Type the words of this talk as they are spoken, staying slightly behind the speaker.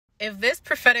If this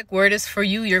prophetic word is for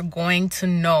you, you're going to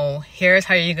know. Here's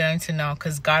how you're going to know,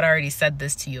 because God already said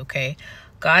this to you, okay?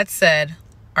 God said,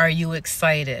 are you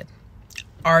excited?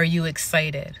 Are you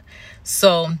excited?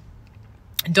 So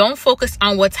don't focus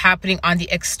on what's happening on the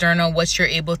external, what you're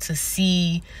able to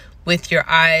see with your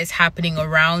eyes happening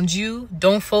around you.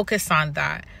 Don't focus on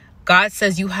that. God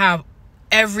says you have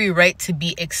every right to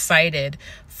be excited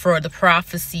for the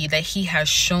prophecy that he has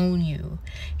shown you.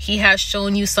 He has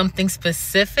shown you something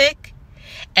specific,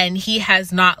 and he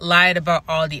has not lied about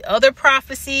all the other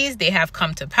prophecies. They have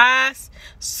come to pass.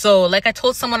 So like I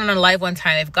told someone on a live one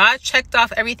time, if God checked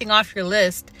off everything off your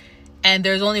list and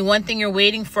there's only one thing you're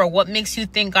waiting for, what makes you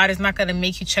think God is not going to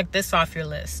make you check this off your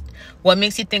list? What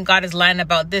makes you think God is lying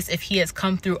about this if he has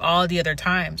come through all the other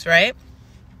times, right?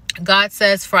 God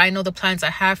says, for I know the plans I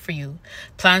have for you,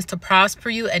 plans to prosper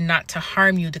you and not to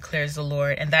harm you, declares the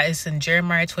Lord. And that is in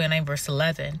Jeremiah 29, verse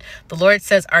 11. The Lord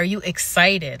says, are you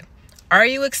excited? Are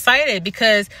you excited?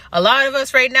 Because a lot of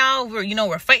us right now,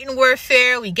 we're fighting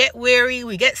warfare. We get weary,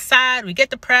 we get sad, we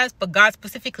get depressed. But God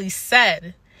specifically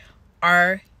said,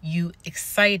 are you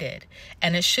excited?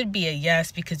 And it should be a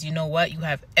yes, because you know what? You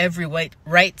have every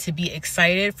right to be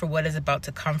excited for what is about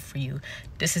to come for you.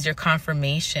 This is your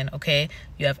confirmation, okay?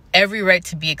 You have every right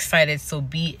to be excited, so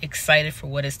be excited for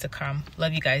what is to come.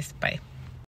 Love you guys. Bye.